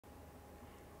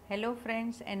Hello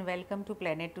friends and welcome to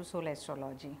Planet to Soul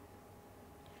Astrology.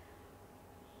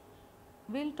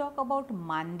 We'll talk about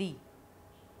Mandi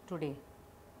today,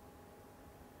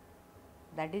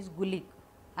 that is Gulik.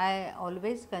 I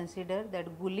always consider that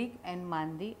Gulik and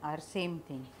Mandi are same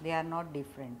thing, they are not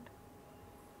different.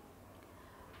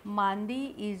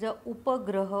 Mandi is a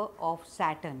upgreh of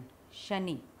Saturn,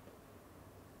 Shani.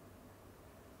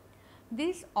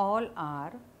 These all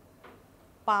are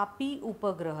Papi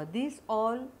Upagraha. These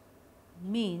all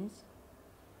means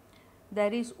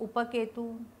there is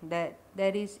Upaketu, there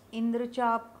is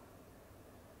Indrachap,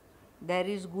 there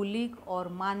is Gulik or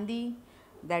Mandi,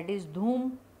 that is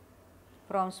Dhum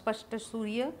from Spashta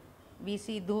Surya. We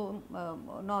see Dhum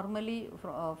normally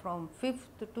from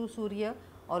 5th to Surya,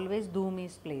 always Dhum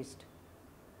is placed.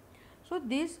 So,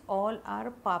 these all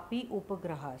are Papi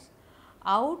Upagrahas.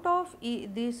 Out of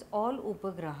these all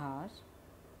Upagrahas,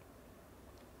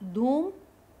 Dhum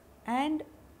and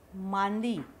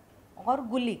Mandi or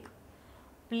Gulik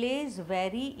plays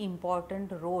very important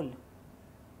role.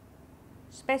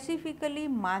 Specifically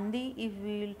Mandi, if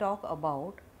we will talk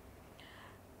about,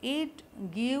 it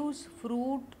gives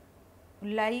fruit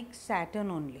like Saturn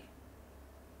only.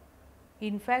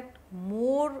 In fact,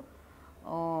 more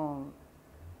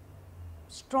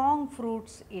strong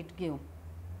fruits it gives.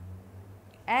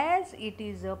 As it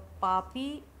is a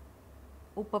Papi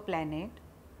Upaplanet,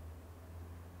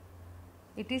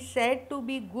 it is said to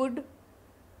be good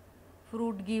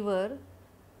fruit giver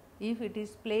if it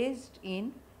is placed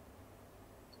in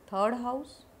 3rd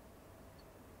house,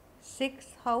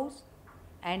 6th house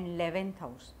and 11th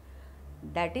house,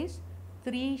 that is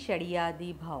 3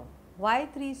 Shadyadi Bhav. Why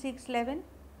 3, 6, 11?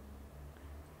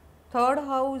 3rd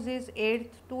house is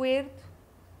 8th to 8th,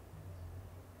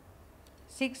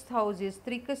 6th house is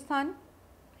Trikasthan,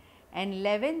 and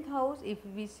 11th house, if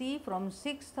we see from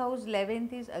 6th house,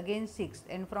 11th is again 6th,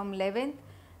 and from 11th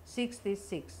 6th is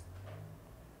 6th.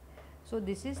 So,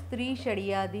 this is 3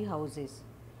 Shadyadi houses.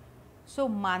 So,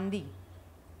 Mandi,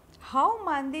 how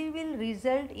Mandi will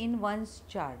result in one's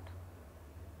chart?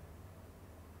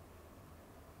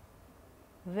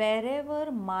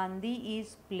 Wherever Mandi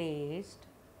is placed,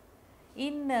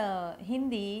 in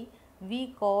Hindi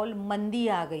we call Mandi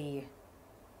आ गई है,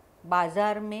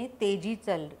 बाज़ार में तेजी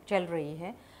चल रही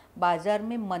है, बाज़ार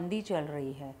में मंदी चल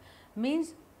रही है,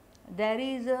 means there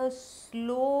is a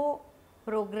slow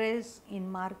progress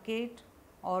in market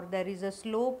or there is a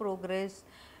slow progress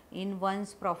in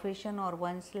one's profession or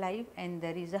one's life, and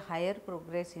there is a higher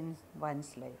progress in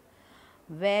one's life.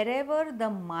 Wherever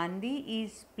the Mandi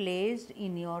is placed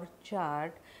in your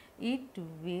chart, it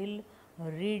will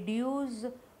reduce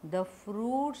the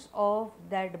fruits of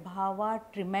that bhava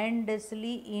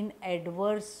tremendously in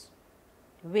adverse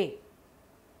way.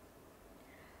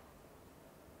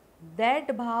 That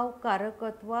bhav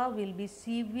karakatva will be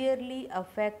severely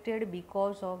affected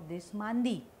because of this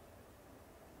Mandi.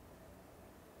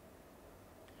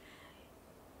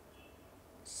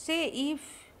 Say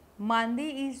if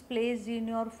Mandi is placed in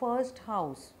your 1st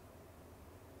house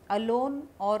alone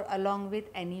or along with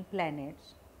any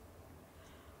planets,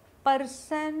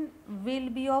 person will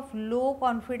be of low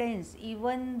confidence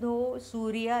even though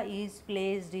Surya is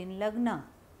placed in Lagna.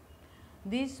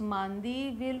 This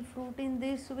Mandi will fruit in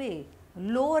this way: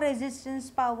 low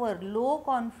resistance power, low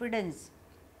confidence.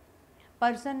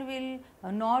 Person will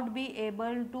not be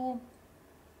able to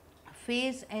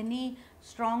face any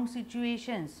strong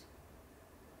situations.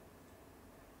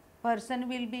 Person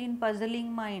will be in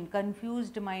puzzling mind,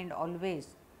 confused mind always.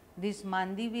 This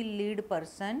Mandi will lead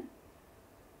person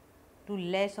to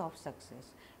less of success.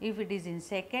 If it is in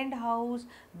 2nd house,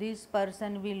 this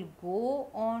person will go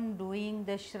on doing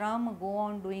the shram, go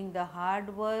on doing the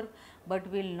hard work, but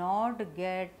will not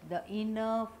get the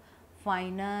enough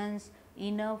finance,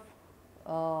 enough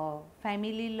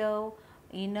family love,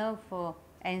 enough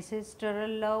ancestral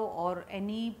love or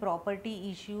any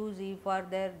property issues if are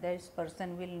there, this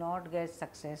person will not get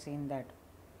success in that.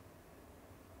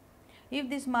 If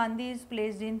this Mandi is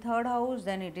placed in 3rd house,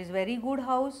 then it is very good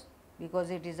house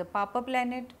because it is a Papa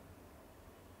planet.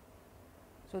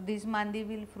 So, this Mandi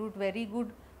will fruit very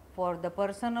good for the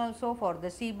person also, for the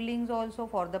siblings also,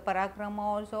 for the parakrama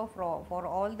also, for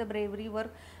all the bravery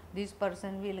work. This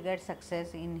person will get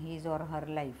success in his or her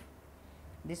life.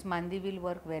 This Mandi will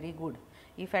work very good.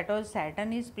 If at all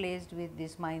Saturn is placed with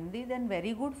this Mandi, then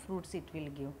very good fruits it will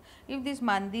give. If this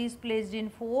Mandi is placed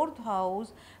in 4th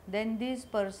house, then this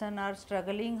person are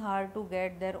struggling hard to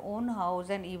get their own house,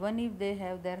 and even if they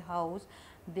have their house,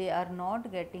 they are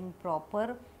not getting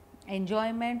proper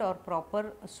enjoyment or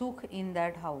proper sukh in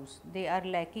that house. They are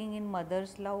lacking in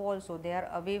mother's love also, they are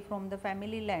away from the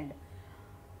family land.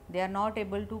 They are not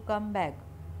able to come back,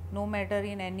 no matter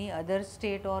in any other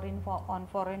state or on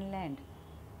foreign land.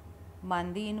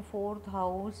 Mandi in 4th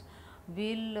house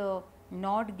will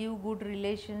not give good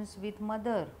relations with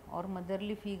mother or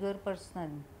motherly figure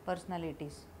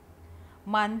personalities.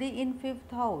 Mandi in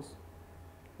 5th house,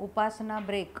 upasana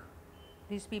break.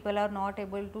 These people are not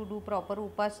able to do proper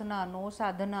upasana, no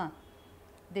sadhana.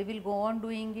 They will go on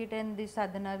doing it and this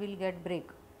sadhana will get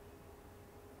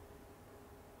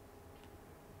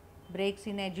breaks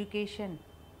in education.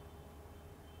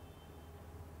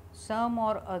 Some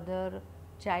or other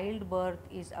childbirth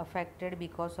is affected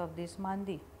because of this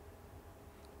Mandi.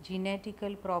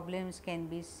 Genetical problems can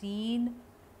be seen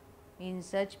in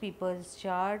such people's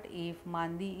chart if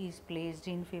Mandi is placed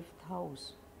in 5th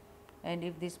house, and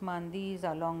if this Mandi is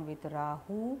along with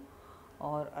Rahu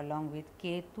or along with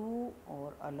Ketu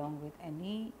or along with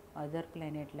any other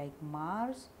planet like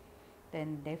Mars,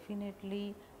 then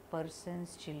definitely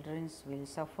person's children will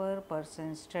suffer,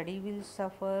 person's study will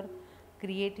suffer,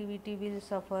 creativity will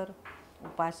suffer,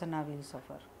 upasana will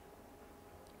suffer.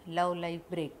 Love life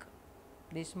break.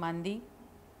 This Mandi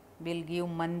will give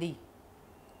Mandi.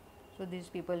 So these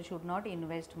people should not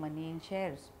invest money in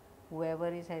shares. Whoever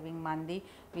is having Mandi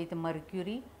with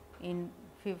Mercury in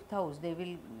 5th house, they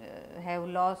will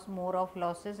have more of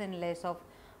losses and less of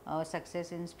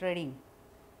success in trading.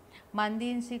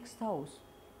 Mandi in 6th house,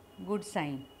 good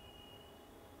sign.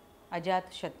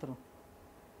 Ajat Shatru.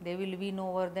 They will win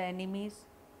over the enemies.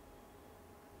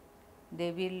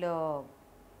 They will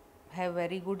have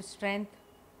very good strength,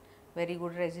 very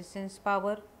good resistance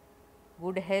power,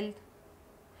 good health.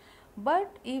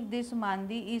 But if this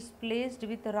Mandi is placed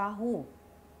with Rahu,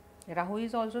 Rahu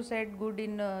is also said good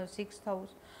in 6th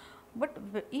house. But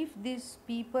if these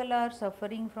people are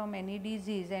suffering from any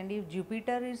disease and if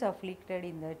Jupiter is afflicted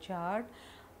in the chart,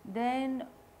 then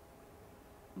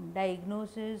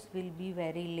diagnosis will be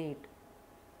very late.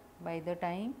 By the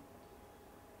time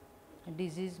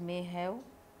disease may have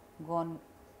gone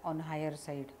on higher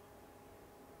side.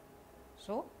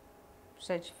 So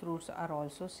such fruits are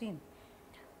also seen.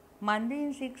 Mandi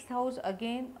in 6th house,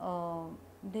 again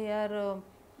they are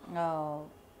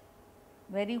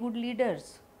very good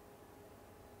leaders.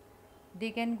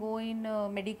 They can go in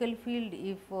medical field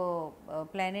if a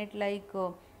planet like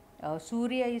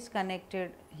Surya is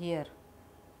connected here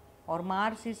or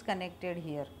Mars is connected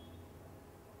here.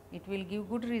 It will give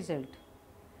good result.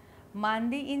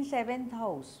 Mandi in 7th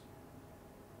house,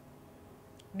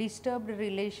 disturbed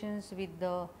relations with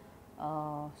the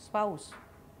spouse,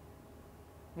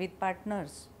 with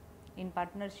partners. In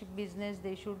partnership business,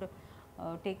 they should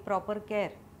take proper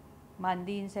care.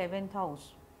 Mandi in 7th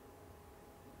house.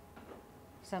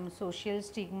 Some social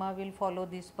stigma will follow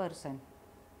this person.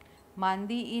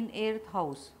 Mandi in 8th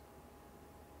house.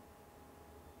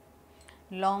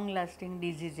 Long lasting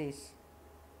diseases,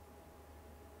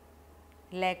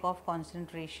 lack of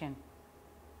concentration.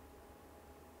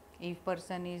 If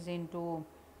person is into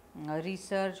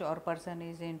research or person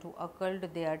is into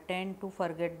occult, they are tend to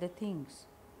forget the things.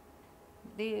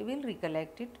 They will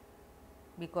recollect it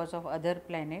because of other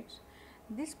planets.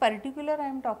 This particular I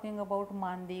am talking about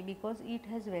Mandi because it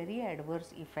has very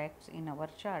adverse effects in our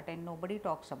chart and nobody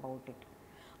talks about it.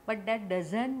 But that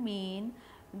doesn't mean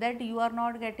that you are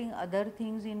not getting other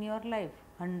things in your life.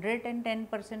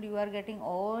 110% you are getting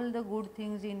all the good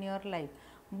things in your life.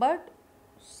 But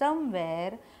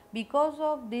somewhere because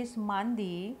of this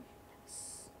Mandi,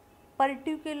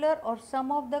 particular or some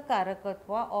of the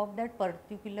karakatva of that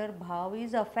particular bhav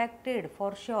is affected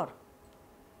for sure.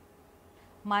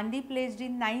 Mandi placed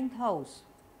in 9th house,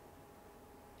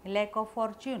 lack of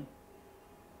fortune.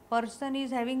 Person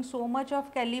is having so much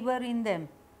of caliber in them.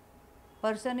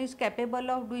 Person is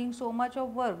capable of doing so much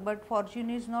of work, but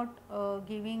fortune is not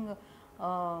giving,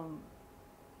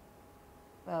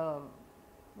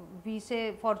 we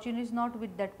say fortune is not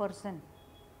with that person.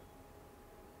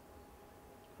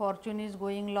 Fortune is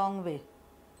going long way.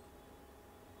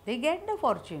 They get the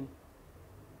fortune,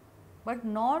 but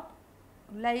not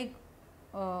like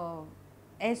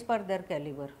as per their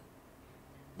caliber.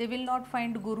 They will not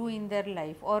find guru in their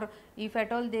life, or if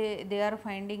at all they are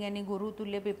finding any guru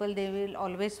tulya people, they will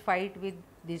always fight with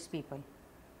these people.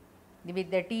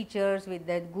 With the teachers, with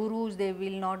the gurus, they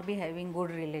will not be having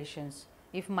good relations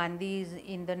if Mandi is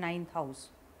in the 9th house.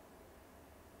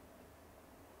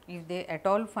 If they at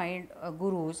all find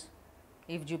gurus,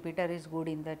 if Jupiter is good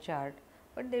in the chart,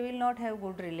 but they will not have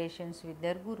good relations with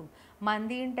their guru.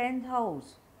 Mandi in 10th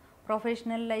house,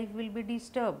 professional life will be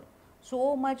disturbed.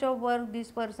 So much of work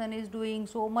this person is doing,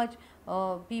 so much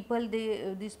people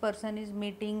this person is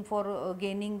meeting for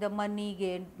gaining the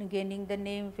money, gaining the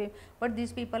name, fame, but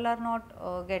these people are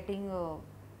not getting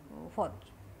for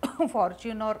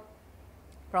fortune, or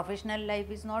professional life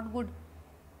is not good.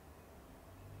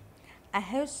 I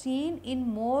have seen in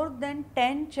more than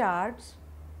 10 charts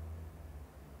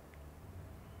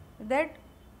that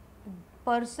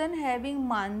person having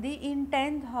Mandi in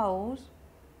 10th house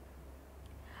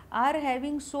are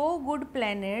having so good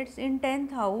planets in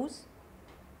 10th house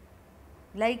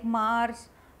like Mars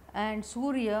and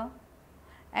Surya,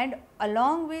 and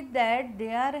along with that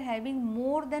they are having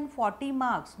more than 40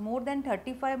 marks, more than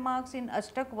 35 marks in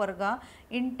Ashtak Varga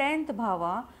in 10th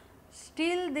bhava.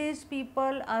 Still these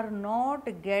people are not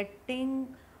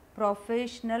getting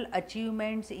professional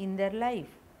achievements in their life.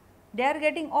 They are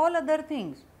getting all other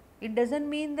things. It doesn't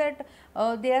mean that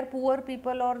they are poor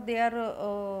people or they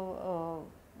are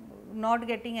not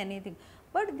getting anything,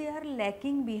 but they are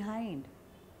lacking behind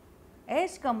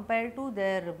as compared to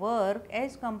their work,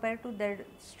 as compared to their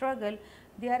struggle.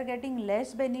 They are getting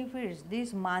less benefits.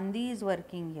 This Mandi is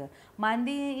working here.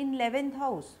 Mandi in 11th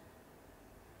house,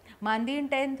 Mandi in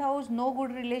 10th house, no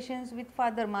good relations with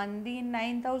father. Mandi in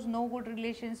 9th house, no good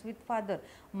relations with father.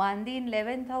 Mandi in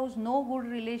 11th house, no good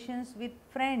relations with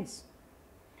friends.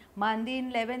 Mandi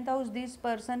in 11th house, this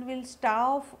person will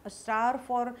starve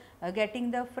for getting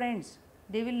the friends.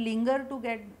 They will linger to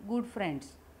get good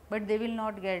friends, but they will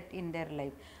not get in their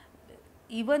life.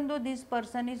 Even though this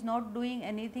person is not doing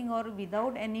anything or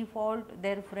without any fault,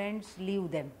 their friends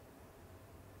leave them.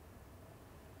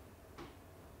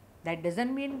 That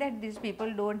doesn't mean that these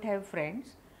people don't have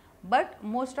friends, but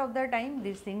most of the time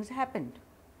these things happened.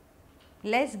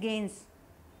 Less gains.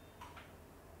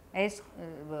 As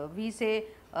we say,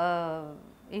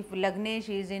 if Lagnesh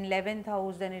is in 11th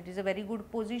house, then it is a very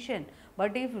good position.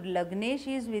 But if Lagnesh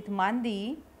is with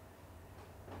Mandi,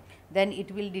 then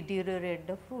it will deteriorate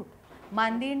the fruit.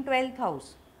 Mandi in 12th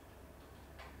house.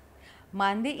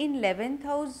 Mandi in 11th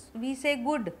house, we say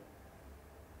good.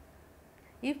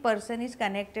 If person is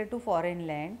connected to foreign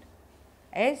land,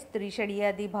 as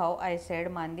Trishadiyadi Bhav I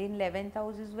said, Mandi in 11th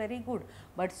house is very good,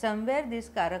 but somewhere this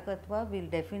Karakatva will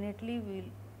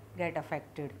definitely get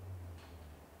affected.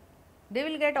 They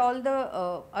will get all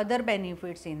the other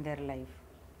benefits in their life.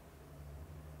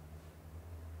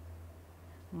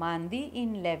 Mandi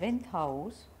in 11th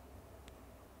house,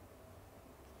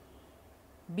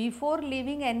 before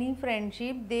leaving any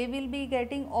friendship, they will be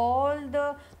getting all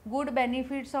the good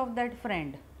benefits of that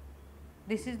friend.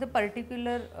 This is the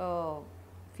particular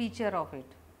feature of it.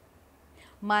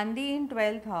 Mandi in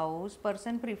 12th house,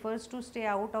 person prefers to stay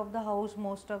out of the house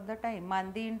most of the time.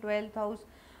 Mandi in 12th house,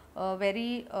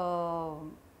 very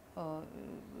low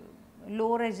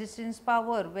resistance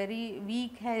power, very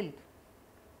weak health.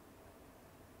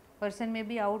 Person may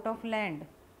be out of land,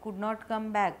 could not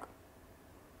come back.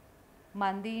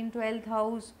 Mandi in 12th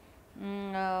house,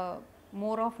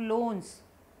 more of loans,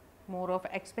 more of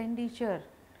expenditure,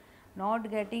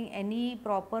 not getting any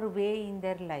proper way in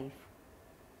their life.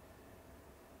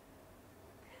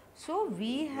 So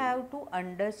we have to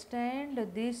understand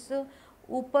this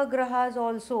upgrehas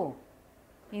also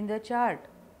in the chart,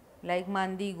 like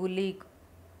Mandi, Gulik,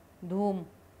 Dhum.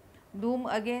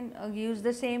 Dhum again gives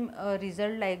the same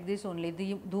result like this only.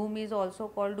 The Dhum is also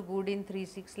called good in 3,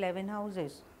 6, 11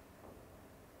 houses.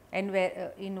 And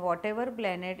where, in whatever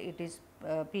planet it is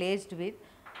placed with,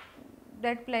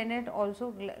 that planet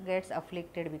also gets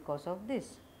afflicted because of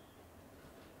this.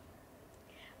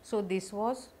 So this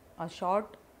was a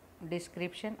short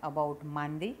description about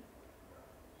Mandi.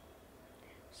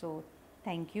 So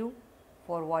thank you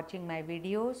for watching my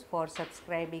videos, for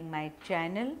subscribing my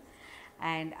channel,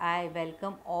 and I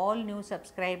welcome all new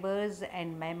subscribers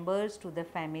and members to the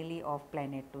family of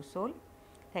Planet to Soul.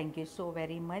 Thank you so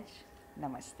very much.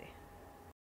 Namaste.